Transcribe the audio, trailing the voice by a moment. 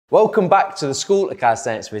Welcome back to the School of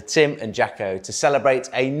Calisthenics with Tim and Jacko to celebrate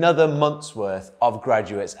another month's worth of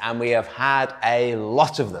graduates, and we have had a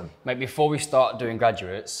lot of them. Mate, before we start doing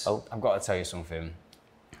graduates, I've got to tell you something.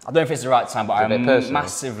 I don't know if it's the right time, but I'm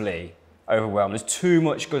massively overwhelmed. There's too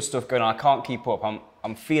much good stuff going on. I can't keep up.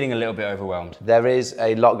 I'm feeling a little bit overwhelmed. There is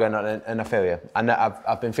a lot going on, and I feel you. And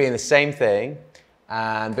I've been feeling the same thing,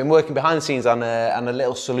 and been working behind the scenes on a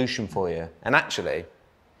little solution for you. And actually,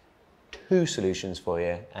 2 solutions for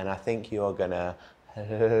you, and I think you're gonna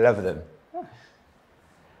love them.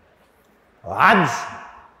 Lads!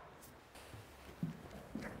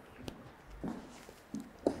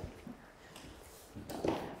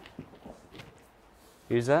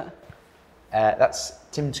 Who's that? That's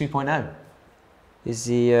Tim 2.0. Is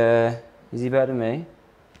he better than me?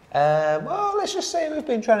 Well, let's just say we've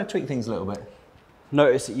been trying to tweak things a little bit.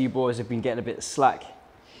 Notice that you boys have been getting a bit slack.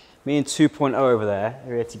 Me and 2.0 over there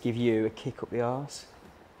are here to give you a kick up the arse.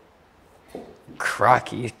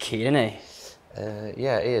 Crikey, he's keen, isn't he?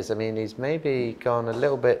 Yeah, he is. I mean, he's maybe gone a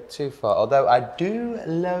little bit too far, although I do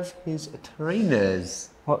love his trainers.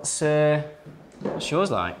 What's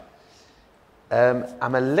yours like?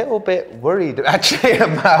 I'm a little bit worried, actually,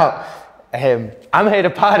 about him. I'm here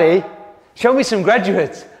to party. Show me some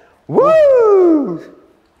graduates. Woo!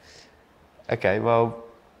 Okay, well,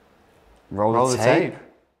 roll the tape.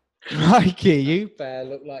 Crikey, you bear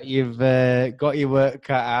look like you've got your work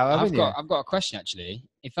cut out, haven't you? I've got a question, actually.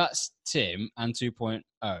 If that's Tim and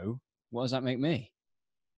 2.0, what does that make me?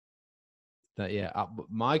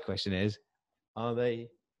 My question is, are they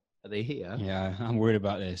here? Yeah, I'm worried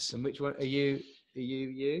about this. And which one are you?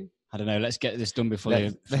 I don't know. Let's get this done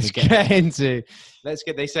before Let's get into.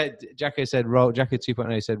 They said Jacko said roll. Jacko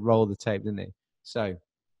 2.0 said roll the tape, didn't he? So.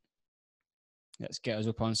 Let's get us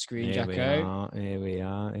up on screen, Here Jacko. Here we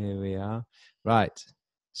are. Right.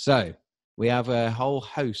 So we have a whole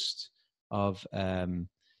host of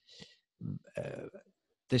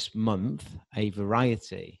this month, a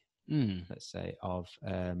variety, let's say, of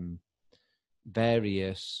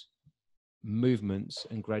various movements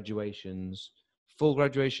and graduations, full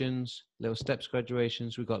graduations, little steps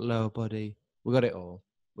graduations. We've got lower body. We've got it all.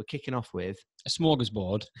 We're kicking off with a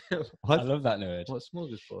smorgasbord. What? I love that word. What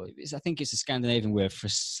smorgasbord? I think it's a Scandinavian word for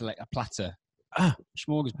a platter.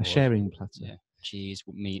 Smorgasbord. A sharing platter. Yeah. Cheese,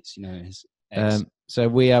 meats, eggs. So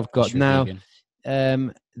we have got now.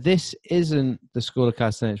 This isn't the School of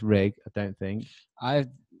Calisthenics rig, I don't think. I've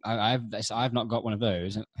not got one of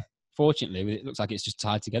those. Fortunately, it looks like it's just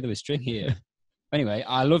tied together with string here. Anyway,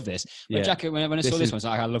 I love this. But Jacko, when I saw this one,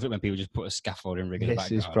 I love it when people just put a scaffolding rig in the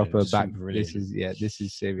background. This is proper back. This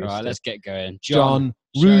is serious. All right, let's get going. John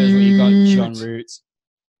show us what you got. John Roots.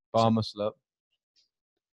 Bar muscle up.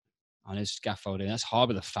 On his scaffolding. That's hard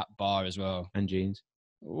with a fat bar as well. And jeans.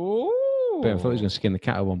 Ooh. But I thought he was going to skin the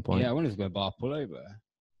cat at one point. Yeah, I wonder if he's going to bar pull over.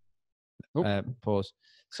 Pause.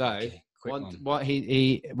 So, okay,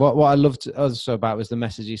 what I loved also about was the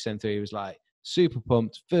message he sent through. He was like, super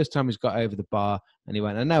pumped. First time he's got over the bar, and he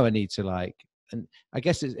went, I know I need to and I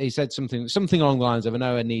guess he said something along the lines of, I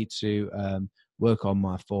know I need to work on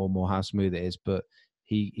my form or how smooth it is, but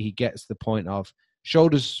he gets the point of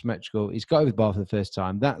shoulders symmetrical. He's got over the bar for the first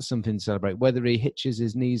time. That's something to celebrate. Whether he hitches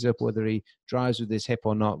his knees up, whether he drives with his hip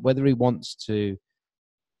or not, whether he wants to,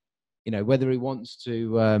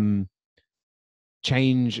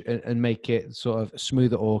 change and make it sort of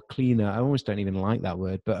smoother or cleaner. I almost don't even like that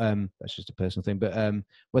word, but that's just a personal thing. But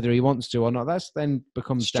whether he wants to or not, that's then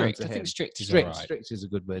becomes strict. down to him. I think strict is all right. Strict is a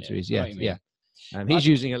good word to use. Yeah. He's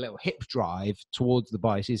using a little hip drive towards the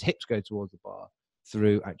bar. His hips go towards the bar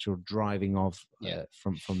through actual driving of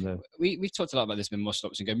from the. We've talked a lot about this with muscle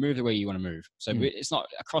ups and go move the way you want to move. So it's not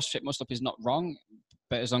a CrossFit muscle up is not wrong.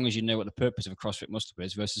 But as long as you know what the purpose of a CrossFit muscle up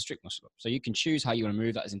is versus strict muscle up. So you can choose how you want to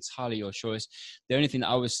move. That is entirely your choice. The only thing that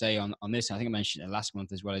I would say on this, and I think I mentioned it last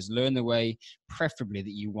month as well, is learn the way, preferably,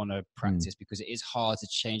 that you want to practice, because it is hard to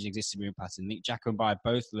change an existing movement pattern. I think Jacko and I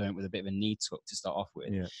both learned with a bit of a knee tuck to start off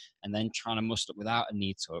with. Yeah. And then trying to muscle up without a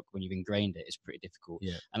knee tuck when you've ingrained it is pretty difficult.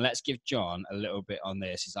 Yeah. And let's give John a little bit on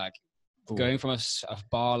this. He's like, going from a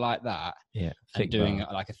bar like that, and doing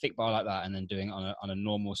like a thick bar like that, and then doing it on a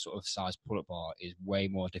normal sort of size pull-up bar is way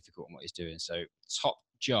more difficult than what he's doing. So top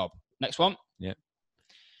job. Next one. Yeah.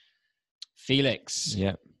 Felix.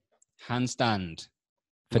 Yeah. Handstand.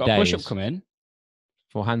 For got days. A push-up come in.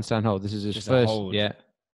 For handstand hold. This is his just first. Yeah.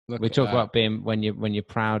 We talk about being when you're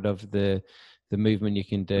proud of the movement you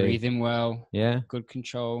can do. Breathing well. Yeah. Good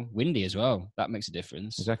control. Windy as well. That makes a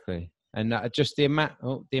difference. Exactly. And just the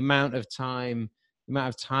amount of time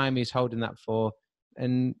he's holding that for,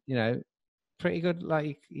 and pretty good.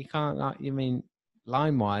 Like you can't,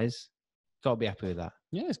 line wise, Got to be happy with that.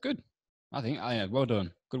 Yeah, it's good. I think. Well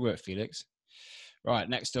done. Good work, Felix. Right,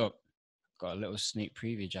 next up, got a little sneak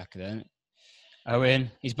preview, Jacko. Then Owen,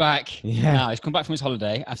 he's back. Yeah. Now he's come back from his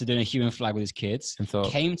holiday after doing a human flag with his kids. And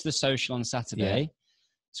thought, Came to the social on Saturday.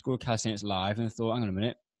 School of Calisthenics live, and thought, hang on a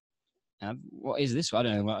minute, what is this? I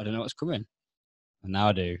don't know what's coming. And now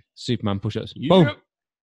I do. Superman push-ups. Yep. Boom.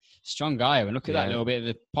 Strong guy. And look at that little bit of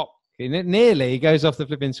the pop. Nearly goes off the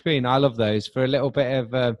flipping screen. I love those for a little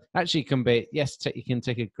bit of. Actually, can be you can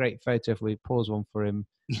take a great photo if we pause one for him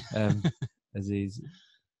as he's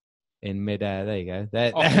in midair. There you go.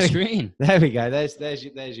 Off the screen. There we go. There's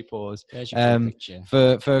your pause. There's your picture.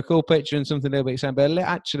 For a cool picture and something a little bit exciting, but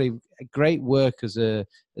actually great work as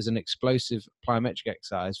an explosive plyometric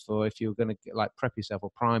exercise for if you're going to like prep yourself or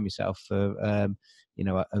prime yourself for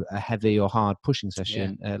a heavy or hard pushing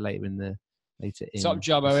session later in. Top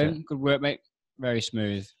job, Owen. Good work, mate. Very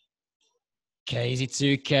smooth.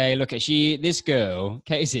 KZ2K. Look at this girl,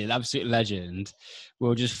 Casey, an absolute legend,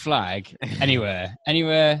 will just flag anywhere,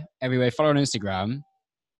 everywhere. Follow her on Instagram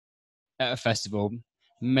at a festival,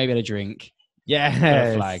 maybe at a drink.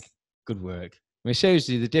 Yeah, flag. Good work. It shows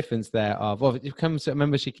you the difference there. It comes.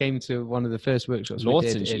 Remember, she came to one of the first workshops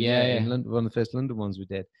Lawton, we did in London, one of the first London ones we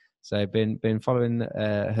did. So been following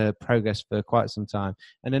her progress for quite some time,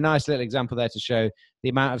 and a nice little example there to show the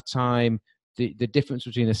amount of time, the difference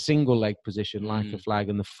between a single leg position like a flag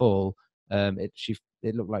and the full. It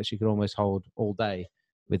looked like she could almost hold all day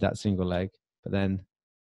with that single leg, but then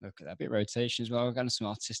look at that bit of rotation as well. Got some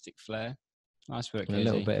artistic flair. Nice work, Casey. A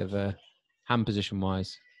little bit of a hand position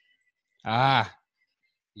wise.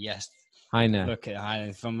 Yes. Heine. Look at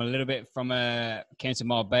Heine came to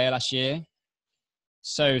Marbella last year.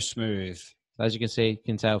 So smooth. As you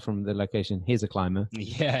can tell from the location, he's a climber.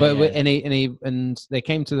 Yeah. But and they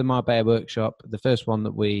came to the Marbella workshop, the first one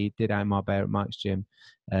that we did out in Marbella at Mike's gym.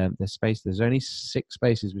 There's only 6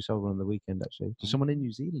 spaces. We sold one on the weekend actually to someone in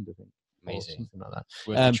New Zealand, I think. Amazing. Or something like that.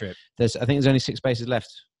 Worth the trip. I think there's only 6 spaces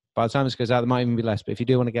left. By the time this goes out, there might even be less. But if you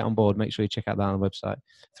do want to get on board, make sure you check out that on the website.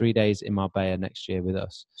 3 days in Marbella next year with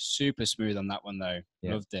us. Super smooth on that one though.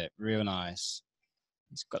 Yeah. Loved it. Real nice.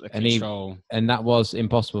 He's got the control. And that was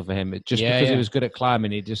impossible for him. Because he was good at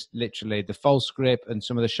climbing, he just literally, the false grip and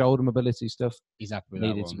some of the shoulder mobility stuff he's happy with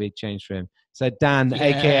needed to be changed for him. So Dan,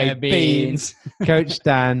 a.k.a. Beans. Coach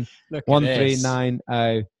Dan,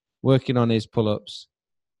 1390, working on his pull-ups.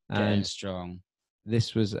 Getting strong.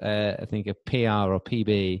 This was, I think, a PR or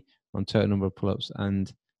PB on total number of pull-ups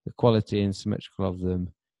and the quality and symmetrical of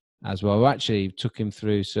them as well. We actually took him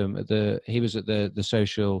through he was at the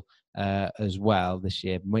social as well this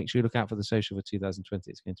year. Make sure you look out for the social for 2020.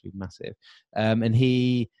 It's going to be massive. And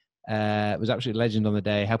he was absolutely legend on the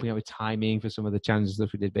day, helping out with timing for some of the challenges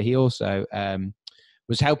that we did. But he also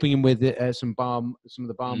was helping him with some of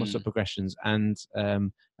the bar muscle progressions. And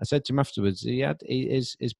I said to him afterwards,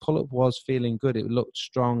 his pull-up was feeling good. It looked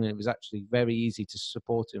strong, and it was actually very easy to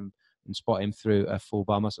support him and spot him through a full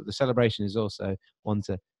bar muscle. The celebration is also one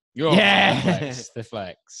to... The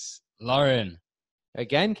flex. Lauren.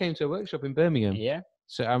 Again, came to a workshop in Birmingham. Yeah.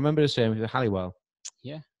 So I remember her saying with Halliwell.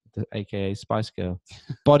 Yeah. AKA Spice Girl.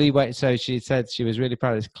 Body weight. So she said she was really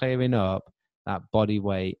proud of clearing up that body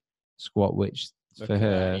weight squat, which for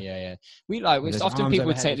her. Yeah. Often people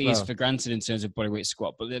would take these for granted in terms of bodyweight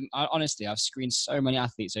squat, but then, honestly, I've screened so many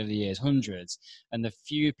athletes over the years, hundreds, and the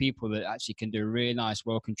few people that actually can do a really nice,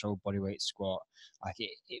 well-controlled bodyweight squat, like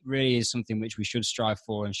it really is something which we should strive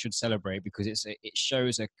for and should celebrate, because it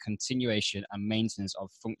shows a continuation and maintenance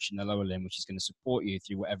of function in the lower limb, which is going to support you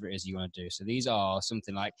through whatever it is you want to do. So these are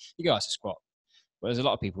something like, you go ask a squat. But there's a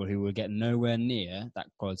lot of people who will get nowhere near that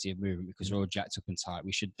quality of movement because they're all jacked up and tight.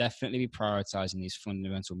 We should definitely be prioritizing these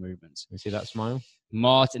fundamental movements. You see that smile?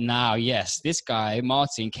 Martin, this guy,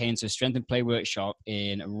 Martin, came to a strength and play workshop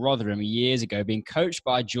in Rotherham years ago, being coached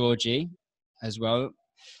by Georgie as well.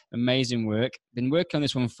 Amazing work. Been working on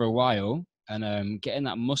this one for a while. And getting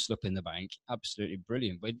that muscle up in the bank, absolutely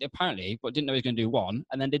brilliant. But apparently, didn't know he was going to do 1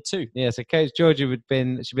 and then did 2. Yeah, so Coach Georgia she's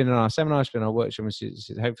been in our seminar, she's been in our workshop, and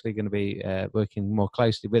she's hopefully going to be working more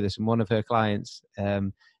closely with us. And one of her clients,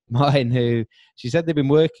 Martin, who she said they've been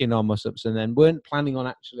working on muscle-ups and then weren't planning on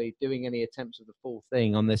actually doing any attempts of the full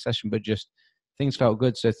thing on this session, but just things felt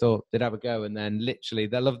good, so thought they'd have a go. And then literally,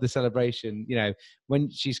 they loved the celebration. You know, when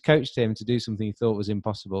she's coached him to do something he thought was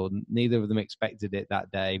impossible, neither of them expected it that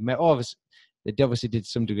day. They obviously did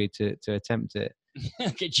some degree to attempt it.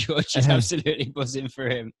 Look at George, she's absolutely buzzing for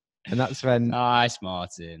him. And that's when... Nice,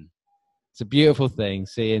 Martin. It's a beautiful thing,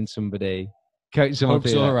 seeing somebody coach someone.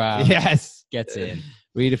 Hopes all around. Yes. Get in.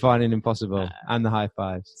 Redefining impossible and the high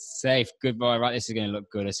fives. Safe. Good boy. Right, this is going to look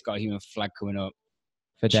good. It's got a human flag coming up.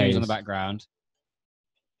 For Shoes days. on the background.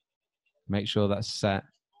 Make sure that's set.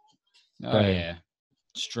 Oh, Boom. yeah.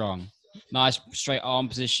 Strong. Nice straight arm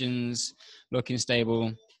positions. Looking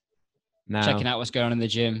stable. Now, Checking out what's going on in the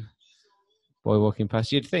gym. boy walking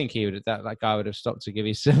past. You'd think that guy would have stopped to give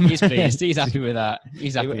you some. He's pleased. He's happy with that.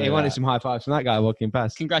 He's happy with He wanted that. some high fives from that guy walking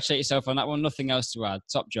past. Congratulate yourself on that one. Nothing else to add.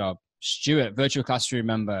 Top job. Stuart, virtual classroom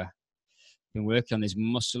member. Been working on these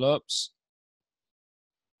muscle ups.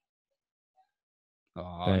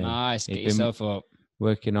 Oh, Boom. nice. Get He'd been yourself up.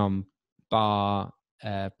 working on bar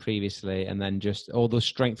previously, and then just all the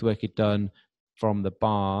strength work he'd done from the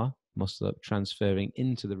bar muscle up transferring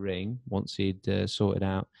into the ring once he'd sorted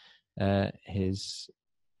out his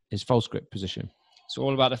false grip position. It's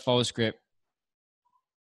all about the false grip.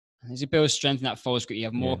 As you build strength in that false grip, you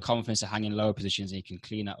have more confidence of hanging lower positions, and you can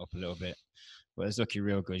clean that up a little bit. But it's looking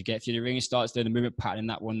real good. You get through the ring and starts doing the movement pattern in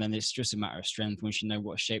that one, then it's just a matter of strength. Once you know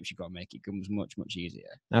what shapes you've got to make, it becomes much, much easier.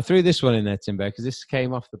 Now, I threw this one in there, Timbo, because this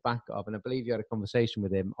came off the back of, and I believe you had a conversation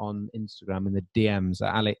with him on Instagram in the DMs.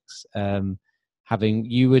 Alex,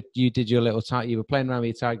 you did your little you were playing around with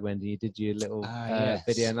your tiger bend, and you did your little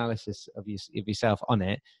video analysis of yourself on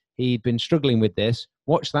it. He'd been struggling with this.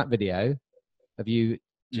 Watch that video of you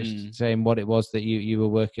just saying what it was that you were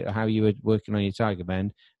working, how you were working on your tiger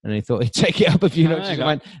bend, and he thought he'd take it up a few notches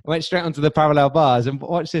and went straight onto the parallel bars. And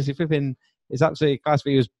watch this, it's absolutely class.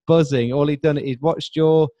 He was buzzing. All he'd done, he'd watched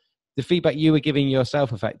the feedback you were giving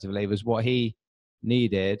yourself effectively was what he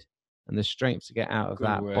needed, and the strength to get out of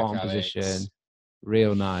that bottom position.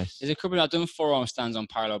 Real nice. There's a couple I've done forearm stands on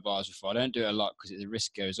parallel bars before. I don't do it a lot because the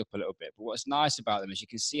risk goes up a little bit. But what's nice about them is you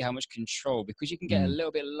can see how much control, because you can get a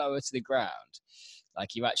little bit lower to the ground.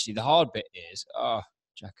 Like the hard bit is,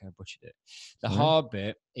 Jacko butchered it. The hard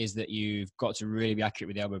bit is that you've got to really be accurate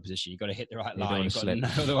with the elbow position. You've got to hit the right line. You've got to know,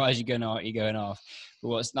 otherwise you're going off. But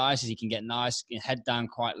what's nice is you can get head down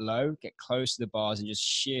quite low, get close to the bars and just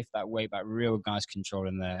shift that weight back, real nice control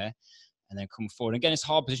in there. And then come forward. Again, it's a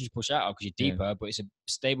hard position to push out of because you're deeper, but it's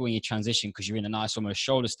stable when you transition because you're in a nice almost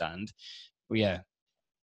shoulder stand. But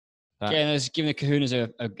let's give the kahunas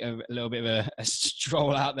a little bit of a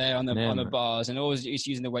stroll out there on the bars, and always it's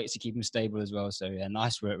using the weights to keep them stable as well. So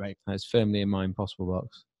nice work, mate. That's firmly in my impossible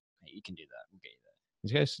box. Mate, you can do that. We'll get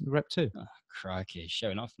you Let's there. go rep 2. Oh, crikey,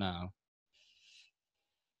 showing off now.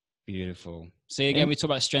 Beautiful. See, again, we talk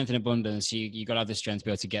about strength and abundance. You got to have the strength to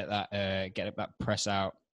be able to get that press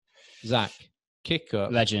out. Zach, kick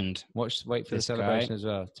up. Legend. Wait for the celebration as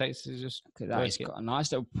well. Takes just. Look at that. He's got a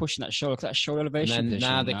nice little push in that shoulder. Look at that shoulder elevation. And then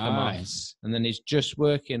now they come off. And then he's just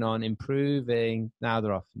working on improving. Now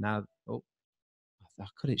they're off. Now, I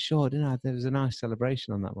cut it short, didn't I? There was a nice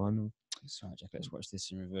celebration on that one. That's right, Jack. Let's watch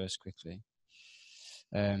this in reverse quickly.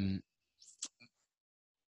 But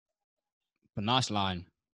nice line.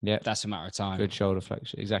 Yeah, that's a matter of time. Good shoulder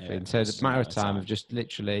flexion, exactly. And so it's a matter of time of just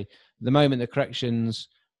literally the moment the corrections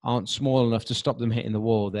aren't small enough to stop them hitting the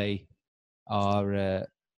wall, they are.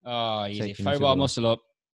 Easy. Faux muscle up.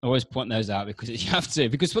 Always point those out because you have to.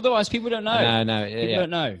 Because otherwise, people don't know. People don't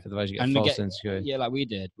know. Otherwise, you get false insecurity. Yeah, like we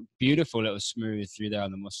did. Beautiful little smooth through there on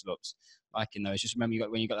the muscle ups. Like in those. Just remember,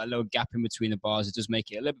 when you got that little gap in between the bars, it does make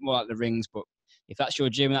it a little bit more like the rings, but. If that's your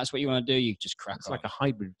gym and that's what you want to do, you just crack on. It's like a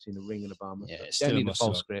hybrid between a ring and a bar muscle. Yeah, it's still need a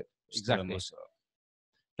false grip. Exactly.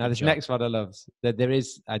 Now, this next one I love. There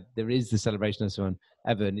is the celebration of someone,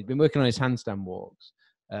 Evan. He'd been working on his handstand walks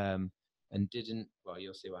and didn't. Well,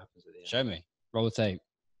 you'll see what happens at the end. Show me. Roll the tape.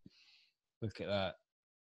 Look at that.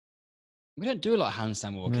 We don't do a lot of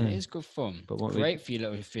handstand walking. It is good fun. But great for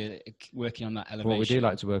you if you're working on that elevation. What we do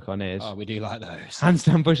like to work on is. We do like those.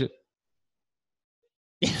 Handstand push-up.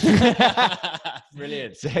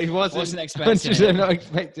 Brilliant. So he wasn't expecting. Not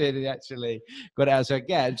expected. He actually got it out. So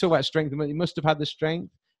again, talk about strength. He must have had the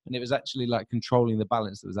strength, and it was actually like controlling the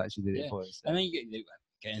balance that was actually did it for us. And then you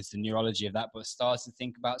get into the neurology of that, but start to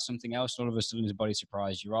think about something else. And all of a sudden, his body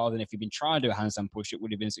surprised you. Rather than if you've been trying to do a handstand push, it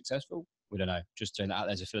would have been successful. We don't know. Just throwing that out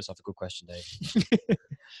there as a philosophical question, Dave.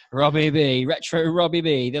 Robbie B, retro Robbie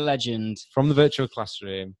B, the legend from the virtual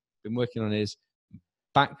classroom. Been working on his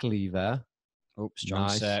back lever. Oh, strong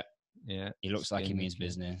set. Yeah. He looks like he means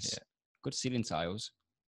business. Yeah. Good ceiling tiles.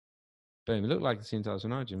 Boom. It looked like the ceiling tiles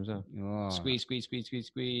in our gym as well. Oh. Squeeze.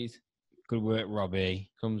 Good work, Robbie.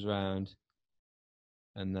 Comes round.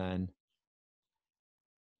 And then.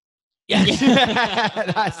 Yes!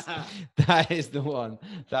 that is the one.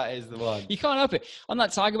 That is the one. You can't help it. On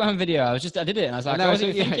that Tiger Man video, I did it and I was like, I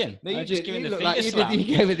wasn't thinking. No, you just giving the finger like slap.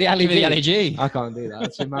 You gave it the alley G. I can't do that.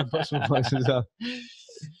 It's in my personal voice as well.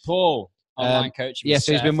 Paul. Online coaching. Yes,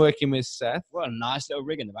 so he's been working with Seth. What a nice little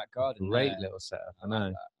rig in the back garden. Great little setup. I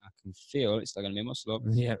know. I can feel it's still going to be a muscle up.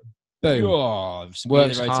 Yeah. boom.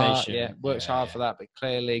 Works Hard, works hard for that, but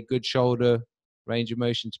clearly good shoulder range of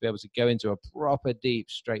motion to be able to go into a proper deep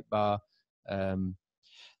straight bar.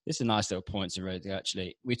 This is a nice little point to raise,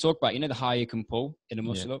 actually. We talk about, the higher you can pull in a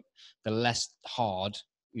muscle up, the less hard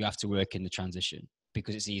you have to work in the transition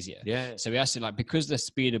because it's easier. Yeah. So we have to, because the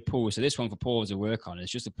speed of pull, so this one for Paul to work on,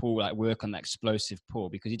 it's just a pull, work on that explosive pull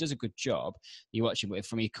because he does a good job. You watch him, but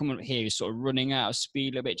from he coming up here, he's sort of running out of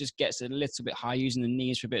speed a little bit, just gets a little bit high using the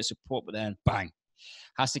knees for a bit of support, but then bang.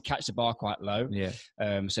 Has to catch the bar quite low. Yeah.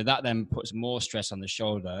 So that then puts more stress on the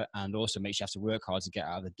shoulder and also makes you have to work hard to get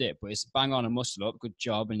out of the dip. But it's bang on a muscle up, good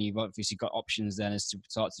job. And you've obviously got options then as to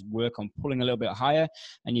start to work on pulling a little bit higher.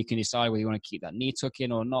 And you can decide whether you want to keep that knee tuck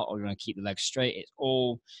in or not, or you want to keep the legs straight. It's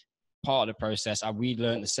all part of the process. We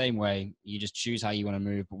learned the same way. You just choose how you want to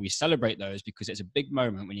move, but we celebrate those because it's a big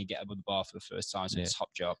moment when you get above the bar for the first time. So it's a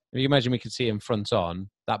top job. You imagine we could see him front on,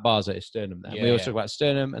 that bar's at his sternum there. We always talk about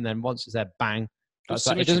sternum, and then once it's there, bang.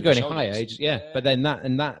 It doesn't go any higher. But then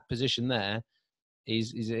that position there,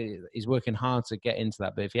 he's working hard to get into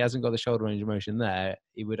that. But if he hasn't got the shoulder range of motion there,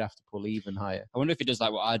 he would have to pull even higher. I wonder if he does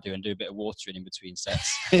like what I do and do a bit of watering in between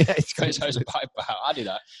sets. He's got his hose pipe out. I do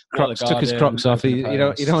that. Took his Crocs off. You don't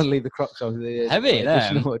want to leave the Crocs off. Heavy,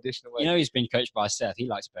 additional weight. He's been coached by Seth. He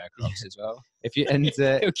likes pair of Crocs as well.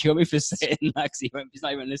 He'll kill me for saying that because he's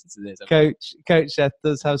not even listening to this. Coach Seth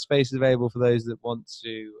does have spaces available for those that want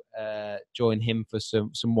to join him for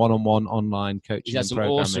some one-on-one online coaching. He's had some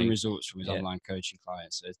awesome results from his online coaching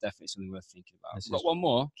clients, so it's definitely something worth thinking about. We've got one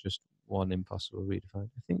more. Just one impossible redefine.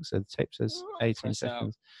 I think so. The tape says 18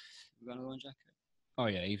 seconds. We've got another one, Jacko. Oh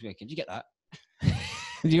yeah, he's making. Did you get that?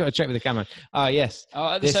 You got to check with the camera. Yes.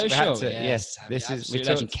 Oh, at the social. Yes. This is. We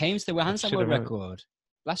came to the handstand world record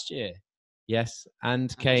last year. Yes,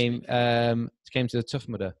 and came to the Tough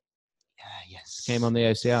Mudder. Yes. Came on the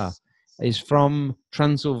OCR. He's from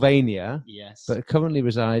Transylvania. Yes. But currently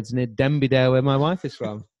resides near Denbydale, where my wife is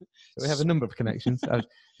from. So we have a number of connections. The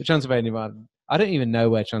Transylvania one. I don't even know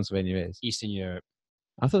where Transylvania is. Eastern Europe.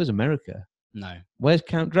 I thought it was America. No. Where's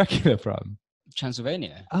Count Dracula from?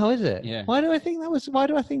 Transylvania. Oh, is it? Yeah. Why do I think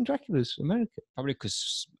Dracula's America? Probably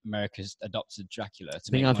because America's adopted Dracula to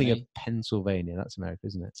I make think money. of Pennsylvania. That's America,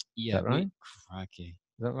 isn't it? Yeah. Is that right? Crikey.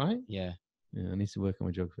 Is that right? Yeah. I need to work on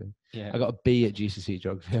my geography. Yeah. I got a B at GCSE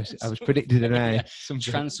geography. I was predicted an A.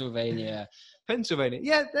 Transylvania. Pennsylvania.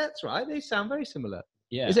 Yeah, that's right. They sound very similar.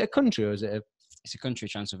 Yeah. Is it a country or is it It's a country,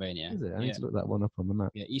 Transylvania. Is it? I need to look that one up on the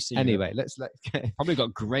map. Yeah, Eastern Anyway, Europe. let's get... Probably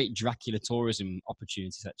got great Dracula tourism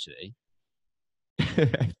opportunities, actually.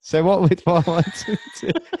 So what we wanted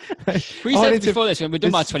to... We said before this, when we've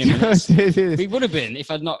done my 20 minutes. We would have been if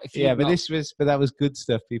I'd not... But that was good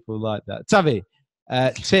stuff. People like that. Tavi,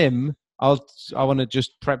 Tim, I want to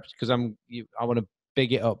just prep because I want to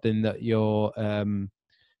big it up in that your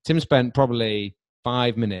Tim spent probably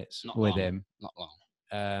 5 minutes with him. Not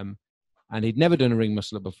long. And he'd never done a ring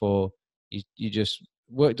muscle up before. You just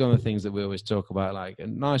worked on the things that we always talk about, like a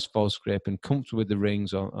nice false grip and comfortable with the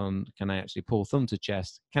rings on can I actually pull thumb to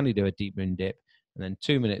chest? Can he do a deep ring dip? And then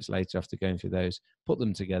 2 minutes later, after going through those, put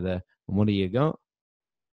them together. And what do you got?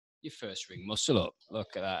 Your first ring muscle up.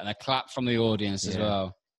 Look at that. And a clap from the audience as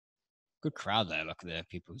well. Good crowd there. Look at there.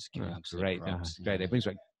 People just giving great. Great. It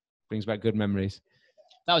brings back good memories.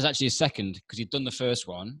 That was actually his second because he'd done the first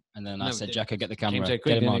one, and then I said, "Jacko, get the camera, so quick,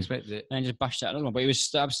 get him on." expect it. And then just bashed out another one. But he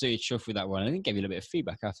was absolutely chuffed with that one. I think gave you a little bit of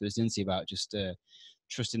feedback afterwards, didn't he, about just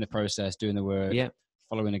trusting the process, doing the work,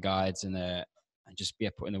 following the guides, and just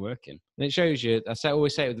putting the work in. And it shows you.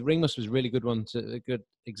 Always say the ring muscle was a really good one, a good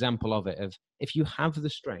example of it. Of if you have the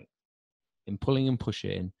strength in pulling and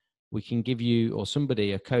pushing, we can give you, or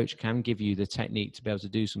a coach can give you the technique to be able to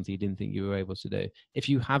do something you didn't think you were able to do. If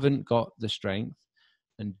you haven't got the strength,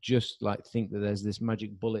 and just like think that there's this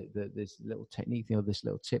magic bullet, that this little technique thing or this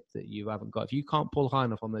little tip that you haven't got. If you can't pull high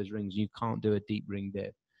enough on those rings, you can't do a deep ring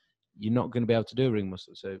dip. You're not going to be able to do a ring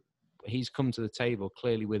muscle. So he's come to the table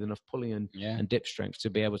clearly with enough pulling and dip strength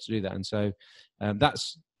to be able to do that. And so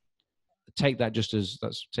take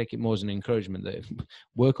it more as an encouragement that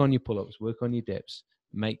work on your pull-ups, work on your dips,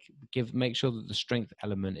 make sure that the strength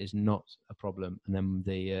element is not a problem, and then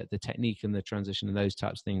the technique and the transition and those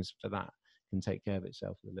types of things for that can take care of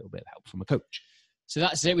itself with a little bit of help from a coach. So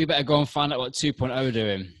that's it. We better go and find out what 2.0 are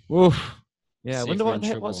doing. Oof. Yeah, I wonder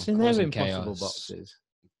what's in their impossible boxes.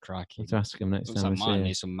 Crikey. To ask them next time. Mine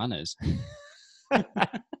needs some manners.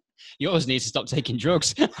 Yours needs to stop taking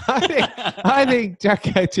drugs. I think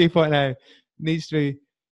Jacko 2.0 needs to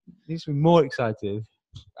be more excited.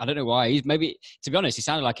 I don't know why. To be honest, he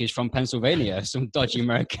sounded like he was from Pennsylvania, some dodgy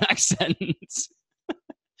American accent.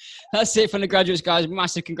 That's it from the graduates, guys.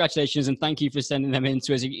 Massive congratulations and thank you for sending them in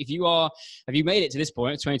to us. If you made it to this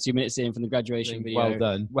point, 22 minutes in from the graduation video, well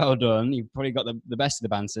done. Well done. You've probably got the best of the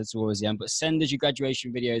banter towards the end. But send us your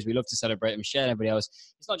graduation videos. We love to celebrate them, share everybody else.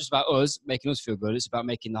 It's not just about us making us feel good. It's about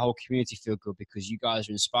making the whole community feel good because you guys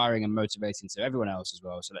are inspiring and motivating to everyone else as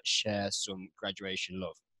well. So let's share some graduation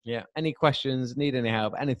love. Yeah. Any questions, need any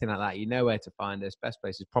help, anything like that, you know where to find us. Best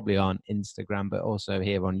place is probably on Instagram, but also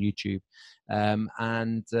here on YouTube.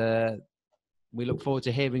 We look forward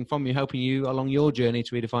to hearing from you, helping you along your journey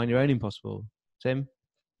to redefine your own impossible. Tim,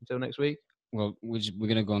 until next week. Well, we're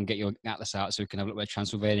going to go and get your atlas out so we can have a look where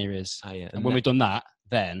Transylvania is. Oh, yeah. And when we've done that,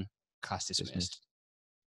 then class dismissed.